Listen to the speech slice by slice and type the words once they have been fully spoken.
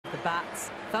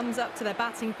bats. Thumbs up to their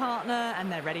batting partner,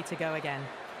 and they're ready to go again.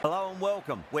 Hello and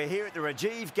welcome. We're here at the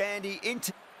Rajiv Gandhi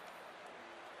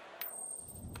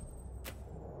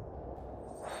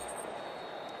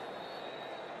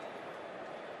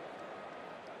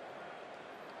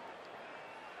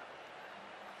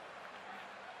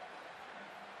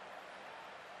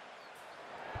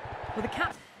Well,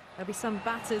 there'll be some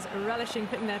batters relishing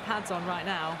putting their pads on right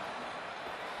now.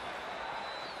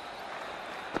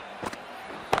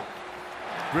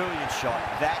 Brilliant shot.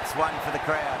 That's one for the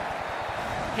crowd.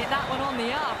 Hit that one on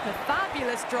the up. A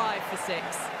fabulous drive for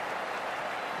 6.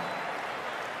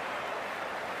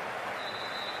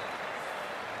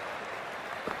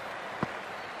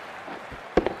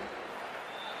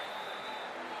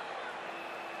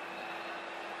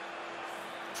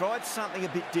 Tried something a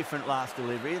bit different last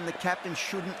delivery, and the captain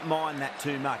shouldn't mind that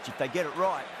too much. If they get it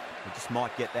right, they just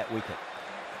might get that wicket.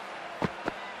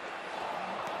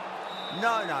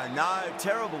 No, no, no.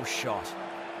 Terrible shot.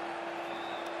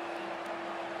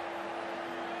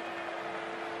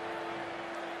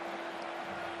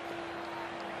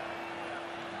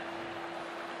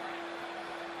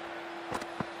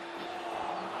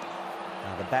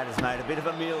 Now the batter's made a bit of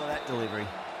a meal of that delivery.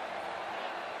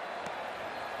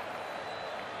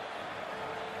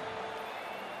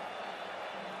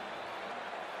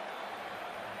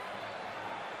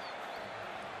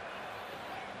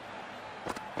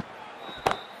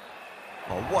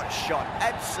 Oh, what a shot.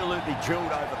 Absolutely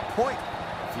drilled over point,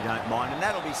 if you don't mind. And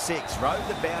that'll be 6. Rode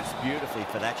the bounce beautifully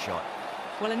for that shot.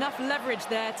 Well, enough leverage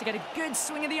there to get a good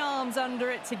swing of the arms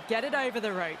under it to get it over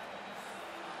the rope.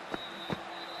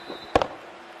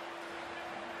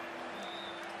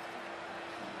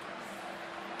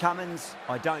 Cummins,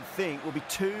 I don't think, will be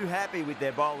too happy with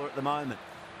their bowler at the moment.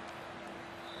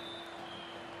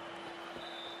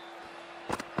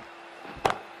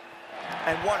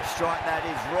 And what a strike that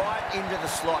is, right into the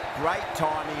slot. Great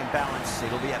timing and balance.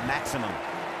 It'll be at maximum.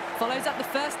 Follows up the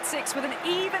first 6 with an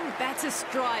even better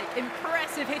strike.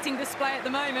 Impressive hitting display at the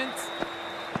moment.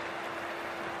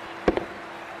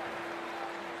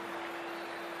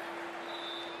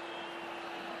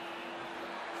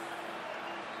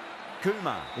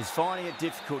 Kumar is finding it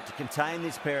difficult to contain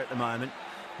this pair at the moment.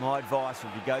 My advice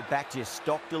would be go back to your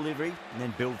stock delivery and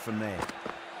then build from there.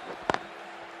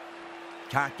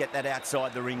 Can't get that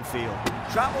outside the ring field.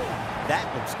 Trouble. That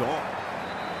looks gone.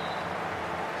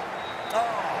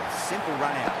 Oh, simple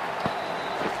run out.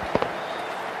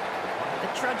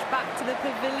 The trudge back to the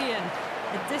pavilion.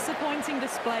 A disappointing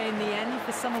display in the end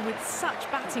for someone with such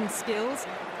batting skills.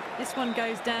 This one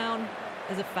goes down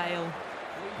as a fail.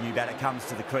 New batter comes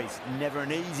to the crease. Never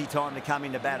an easy time to come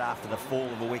into bat after the fall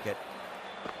of a wicket.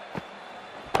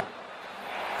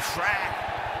 Crack!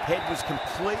 Head was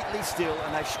completely still,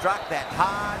 and they struck that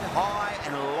hard, high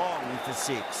and long for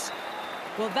 6.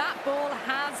 Well, that ball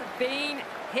has been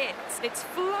hit. It's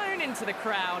flown into the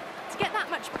crowd. To get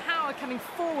that much power coming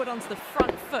forward onto the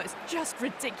front foot is just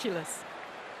ridiculous.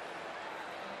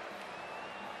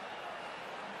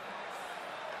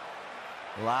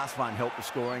 The last one helped the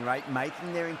scoring rate,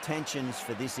 making their intentions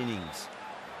for this innings.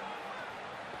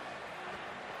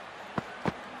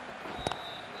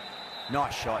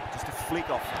 Nice shot, just a flick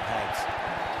off the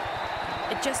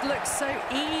pads. It just looks so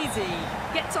easy.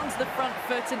 Gets onto the front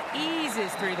foot and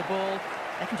eases through the ball.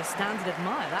 They can just stand and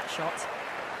admire that shot.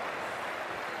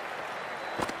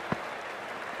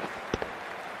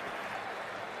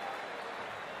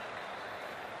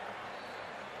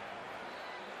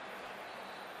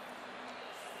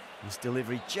 This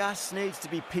delivery just needs to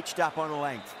be pitched up on a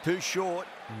length. Too short,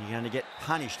 and you're going to get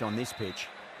punished on this pitch.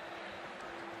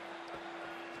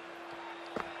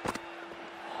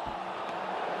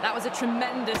 That was a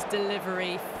tremendous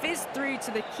delivery. Fizzed through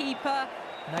to the keeper.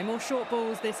 No more short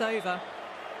balls this over.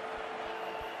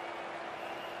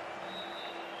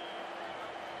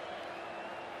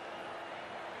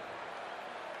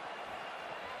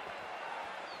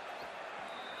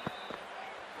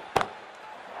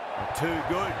 Too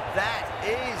good. That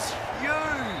is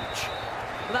huge.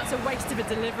 Well, that's a waste of a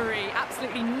delivery.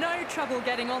 Absolutely no trouble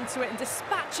getting onto it and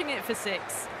dispatching it for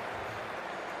 6.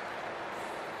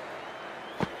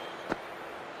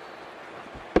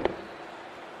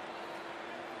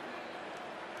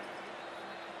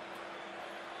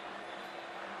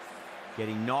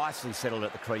 Getting nicely settled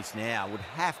at the crease now. Would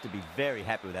have to be very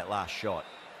happy with that last shot.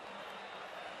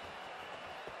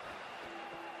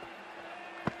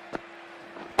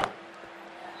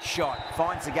 Shot.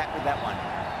 Finds the gap with that one.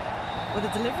 Well,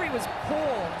 the delivery was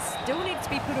poor. Still needs to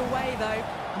be put away, though.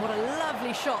 And what a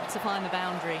lovely shot to find the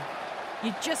boundary.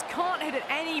 You just can't hit it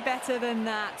any better than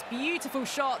that. Beautiful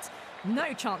shot.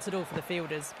 No chance at all for the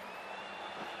fielders.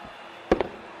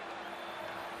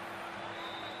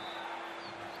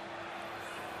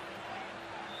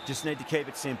 Just need to keep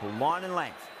it simple. Line and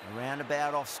length, around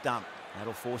about off stump.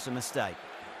 That'll force a mistake.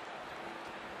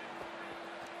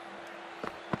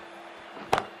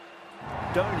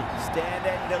 Dhoni, stand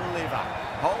and deliver.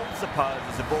 Holds the pose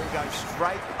as the ball goes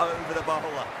straight over the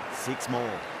bowler. 6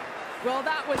 more. Well,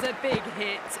 that was a big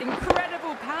hit.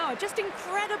 Incredible power, just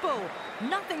incredible.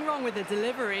 Nothing wrong with the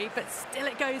delivery, but still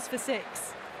it goes for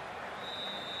 6.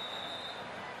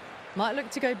 Might look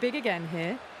to go big again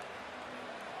here.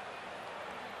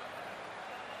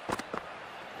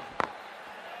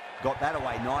 Got that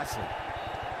away nicely.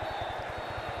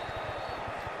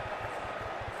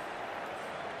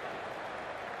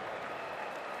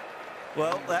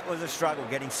 Well, that was a struggle,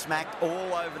 getting smacked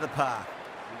all over the park.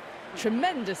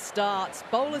 Tremendous start.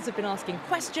 Bowlers have been asking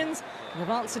questions and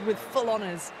have answered with full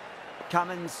honours.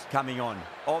 Cummins coming on,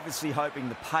 obviously hoping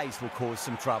the pace will cause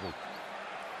some trouble.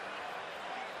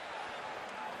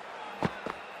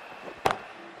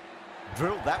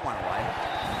 Drilled that one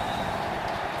away.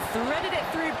 Threaded it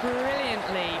through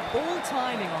brilliantly. All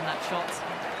timing on that shot.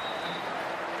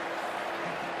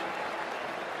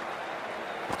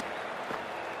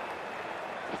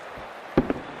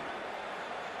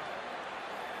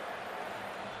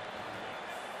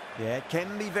 Yeah, it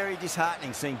can be very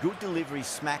disheartening seeing good deliveries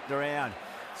smacked around.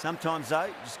 Sometimes, though,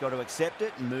 you just got to accept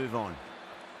it and move on.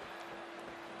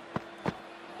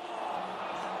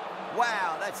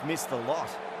 Wow, that's missed the lot.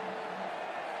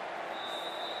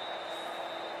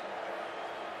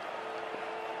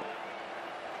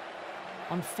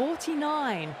 On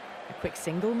 49. A quick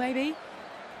single, maybe?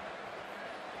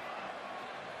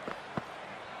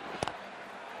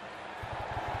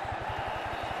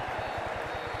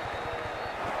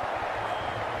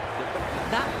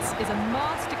 That is a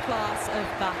masterclass of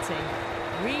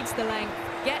batting. Reads the length,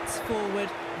 gets forward,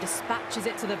 dispatches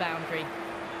it to the boundary.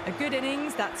 A good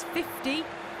innings, that's 50.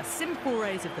 A simple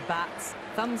raise of the bats.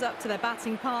 Thumbs up to their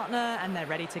batting partner, and they're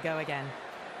ready to go again.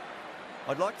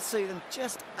 I'd like to see them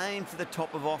just aim for the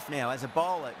top of off now. As a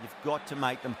bowler, you've got to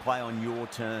make them play on your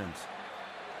terms.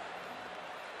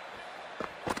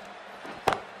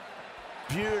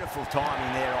 Beautiful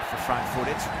timing there off the front foot.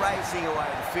 It's racing away.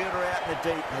 The fielder out in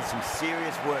the deep has some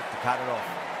serious work to cut it off.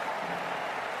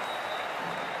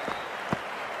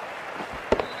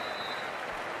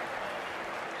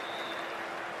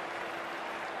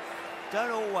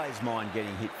 Don't always mind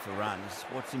getting hit for runs.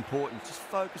 What's important, just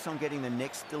focus on getting the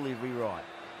next delivery right.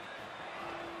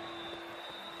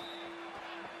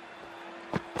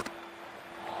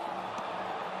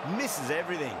 Misses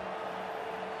everything.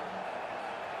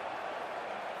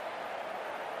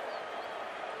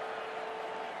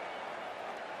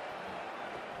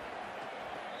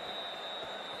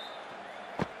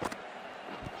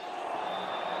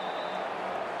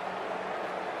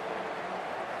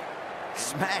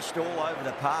 Smashed all over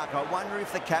the park. I wonder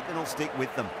if the captain will stick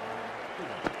with them.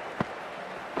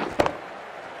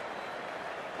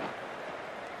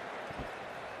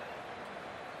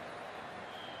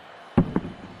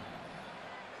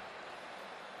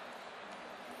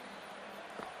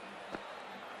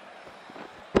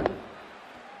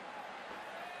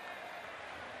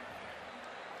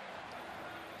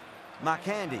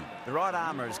 Markandi, the right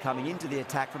armour, is coming into the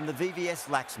attack from the VVS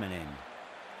Laxman end.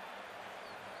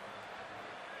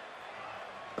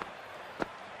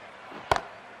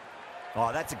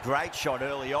 Oh, that's a great shot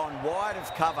early on, wide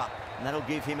of cover, and that'll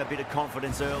give him a bit of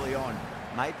confidence early on.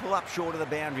 May pull up short of the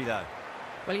boundary, though.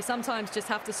 Well, you sometimes just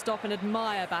have to stop and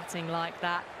admire batting like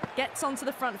that. Gets onto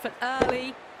the front foot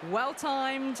early,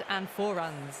 well-timed, and 4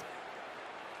 runs.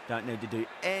 Don't need to do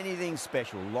anything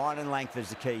special. Line and length is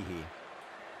the key here.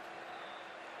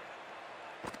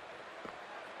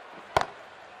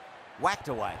 Whacked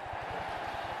away.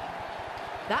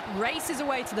 That races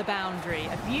away to the boundary.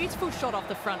 A beautiful shot off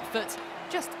the front foot.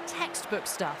 Just textbook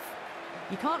stuff.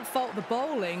 You can't fault the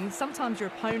bowling. Sometimes your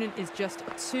opponent is just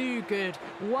too good.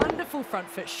 Wonderful front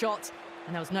foot shot,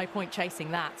 and there was no point chasing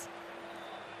that.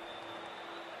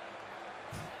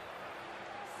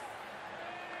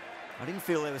 I didn't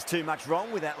feel there was too much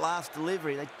wrong with that last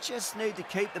delivery. They just need to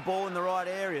keep the ball in the right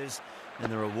areas,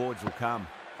 and the rewards will come.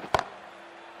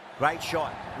 Great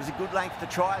shot. It was a good length to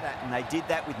try that, and they did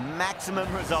that with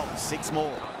maximum results. 6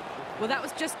 more. Well, that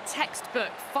was just textbook.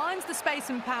 Finds the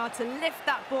space and power to lift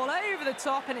that ball over the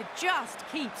top, and it just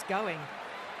keeps going.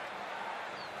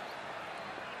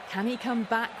 Can he come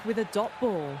back with a dot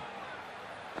ball?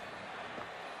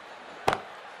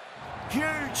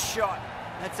 Huge shot.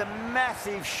 That's a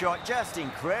massive shot. Just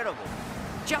incredible.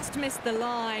 Just missed the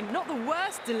line. Not the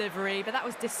worst delivery, but that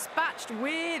was dispatched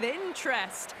with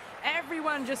interest.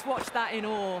 Everyone just watched that in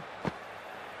awe.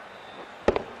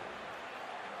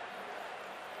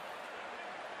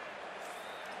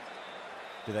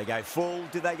 Do they go full?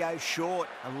 Do they go short?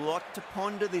 A lot to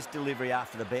ponder this delivery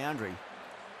after the boundary.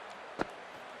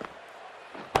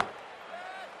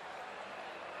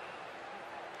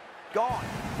 Gone.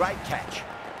 Great catch.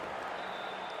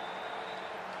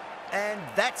 And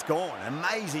that's gone.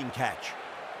 Amazing catch.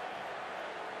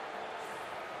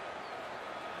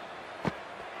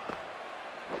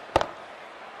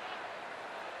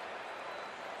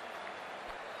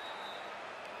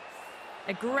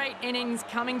 A great innings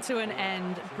coming to an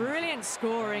end. Brilliant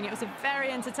scoring. It was a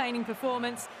very entertaining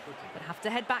performance, but have to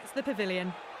head back to the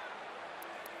pavilion.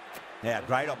 Now,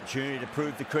 great opportunity to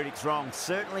prove the critics wrong.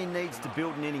 Certainly needs to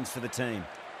build an innings for the team.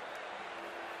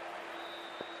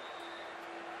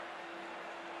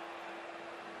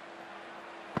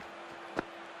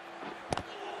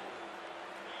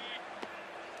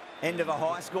 End of a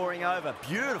high-scoring over.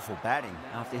 Beautiful batting.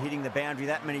 After hitting the boundary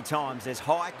that many times, there's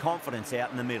high confidence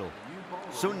out in the middle.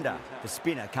 Sundar, the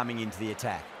spinner, coming into the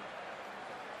attack.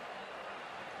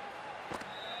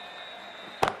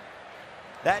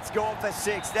 That's gone for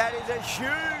 6. That is a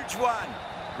huge one.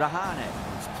 Rahane,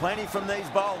 there's plenty from these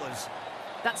bowlers.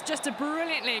 That's just a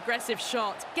brilliantly aggressive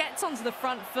shot. Gets onto the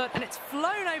front foot and it's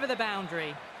flown over the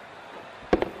boundary.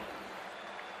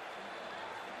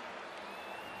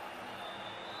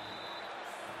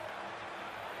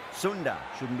 Sundar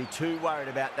shouldn't be too worried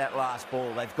about that last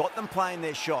ball. They've got them playing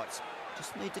their shots.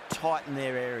 Just need to tighten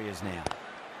their areas now.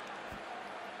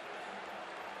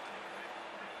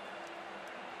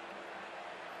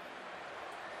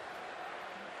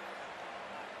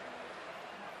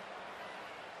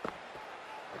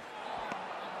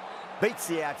 Beats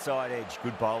the outside edge.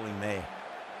 Good bowling there.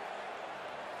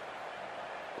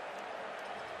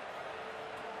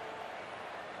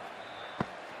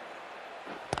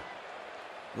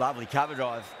 Lovely cover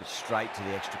drive, but straight to the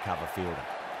extra cover fielder.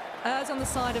 Errs on the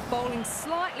side of bowling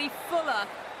slightly fuller,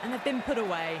 and they've been put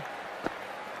away.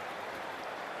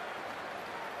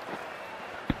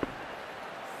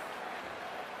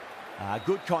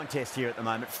 Good contest here at the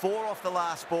moment. 4 off the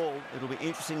last ball. It'll be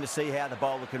interesting to see how the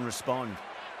bowler can respond.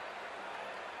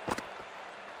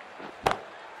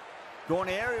 Gone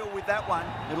aerial with that one.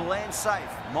 It'll land safe.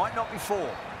 Might not be 4.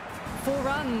 4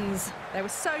 runs. They were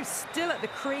so still at the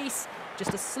crease.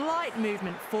 Just a slight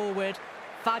movement forward.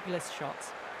 Fabulous shot.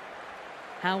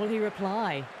 How will he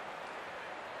reply?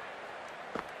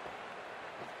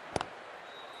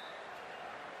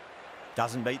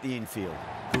 Doesn't beat the infield.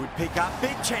 Good pick up.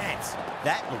 Big chance.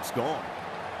 That looks gone.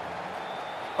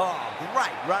 Oh,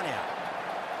 great run out.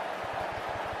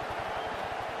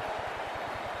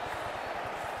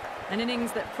 An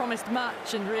innings that promised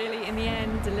much and really, in the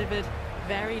end, delivered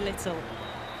very little.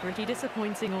 Pretty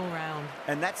disappointing all round.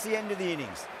 And that's the end of the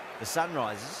innings. The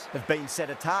Sunrisers have been set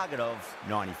a target of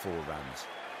 94 runs.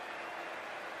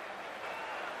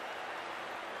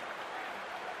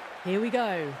 Here we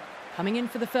go. Coming in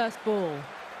for the first ball.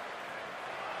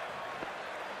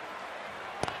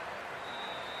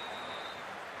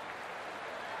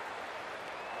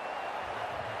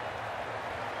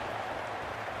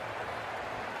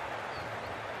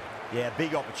 Yeah,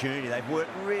 big opportunity. They've worked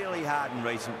really hard in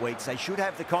recent weeks. They should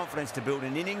have the confidence to build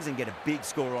an innings and get a big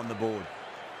score on the board.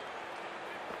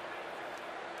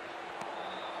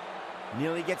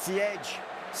 Nearly gets the edge.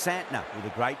 Santner with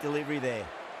a great delivery there.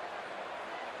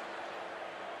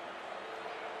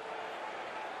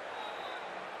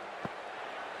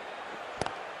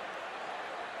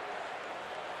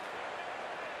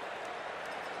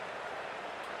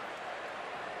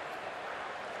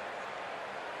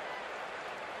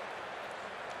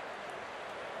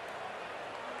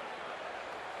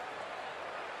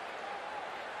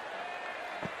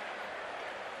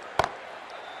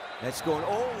 That's gone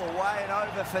all the way and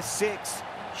over for 6.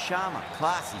 Sharma,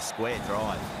 classy square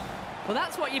drive. Well,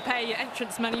 that's what you pay your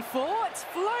entrance money for. It's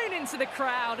flown into the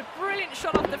crowd. A brilliant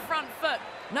shot off the front foot.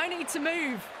 No need to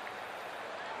move.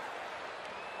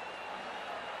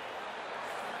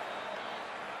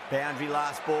 Boundary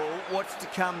last ball. What's to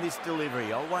come this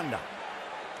delivery, I wonder.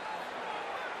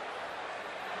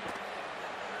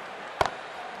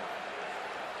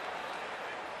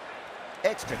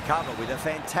 Extra cover with a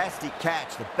fantastic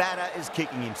catch. The batter is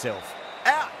kicking himself.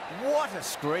 Out! What a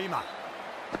screamer.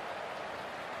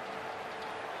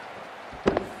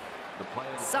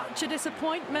 Such a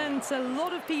disappointment. A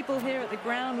lot of people here at the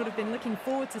ground would have been looking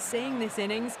forward to seeing this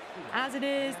innings. As it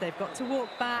is, they've got to walk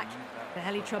back,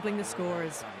 barely troubling the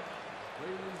scorers.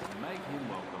 Please make him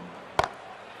welcome.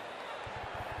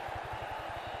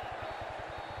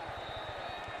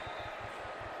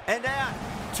 And out.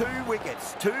 2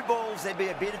 wickets, 2 balls. There'd be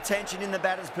a bit of tension in the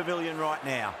batter's pavilion right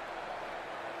now.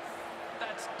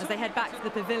 As they head back to the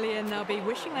pavilion, they'll be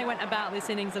wishing they went about this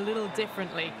innings a little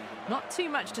differently. Not too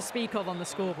much to speak of on the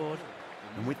scoreboard.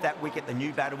 And with that wicket, the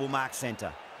new batter will mark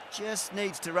centre. Just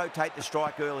needs to rotate the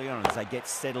strike early on as they get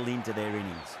settled into their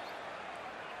innings.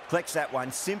 Collects that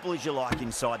one, simple as you like,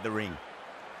 inside the ring.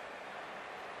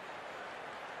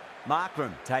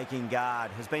 Markram taking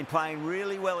guard, has been playing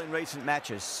really well in recent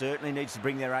matches. Certainly needs to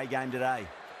bring their A game today.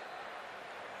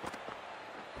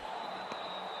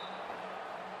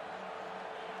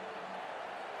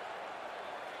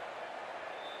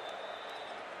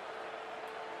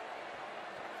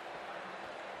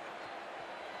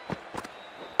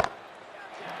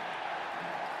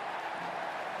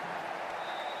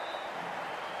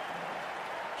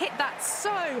 Hit that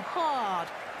so hard.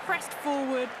 Pressed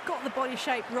forward, got the body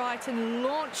shape right and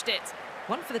launched it.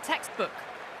 One for the textbook.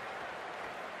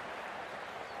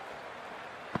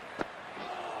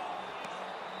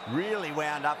 Really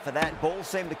wound up for that. Ball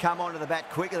seemed to come onto the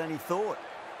bat quicker than he thought.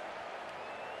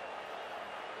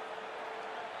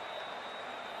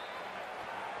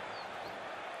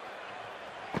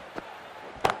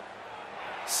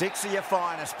 Six of your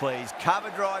finest, please.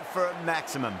 Cover drive for a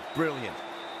maximum. Brilliant.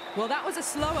 Well, that was a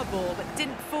slower ball, but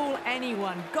didn't fool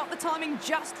anyone. Got the timing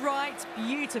just right.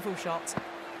 Beautiful shot.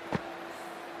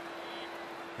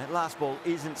 That last ball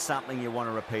isn't something you want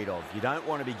to repeat of. You don't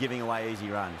want to be giving away easy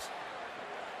runs.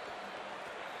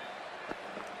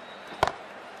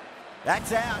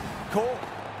 That's out. Caught.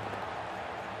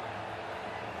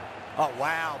 Oh,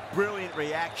 wow. Brilliant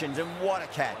reactions, and what a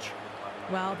catch.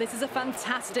 Well, this is a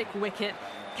fantastic wicket.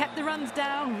 Kept the runs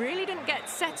down, really didn't get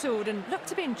settled and looked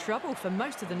to be in trouble for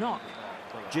most of the knock.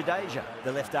 Jadeja,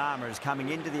 the left armour, is coming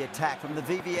into the attack from the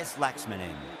VVS Laxman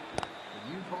end.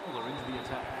 The new bowler into the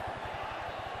attack.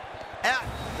 Out!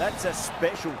 That's a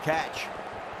special catch.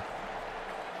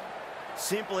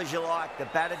 Simple as you like, the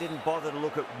batter didn't bother to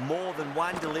look at more than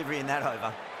one delivery in that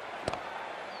over.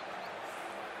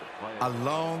 A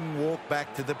long walk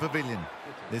back to the pavilion.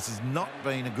 This has not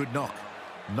been a good knock.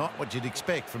 Not what you'd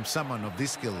expect from someone of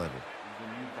this skill level. The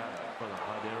new batter for the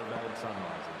Hyderabad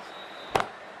Sunrisers.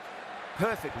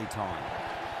 Perfectly timed.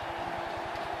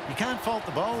 You can't fault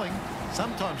the bowling.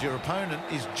 Sometimes your opponent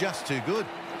is just too good.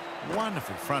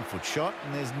 Wonderful front foot shot,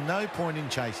 and there's no point in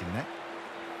chasing that.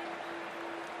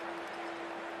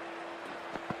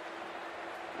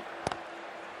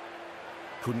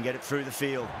 Couldn't get it through the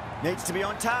field. Needs to be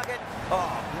on target.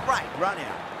 Oh, great run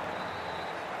out.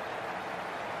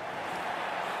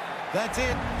 That's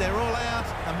it. They're all out.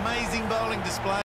 Amazing bowling display.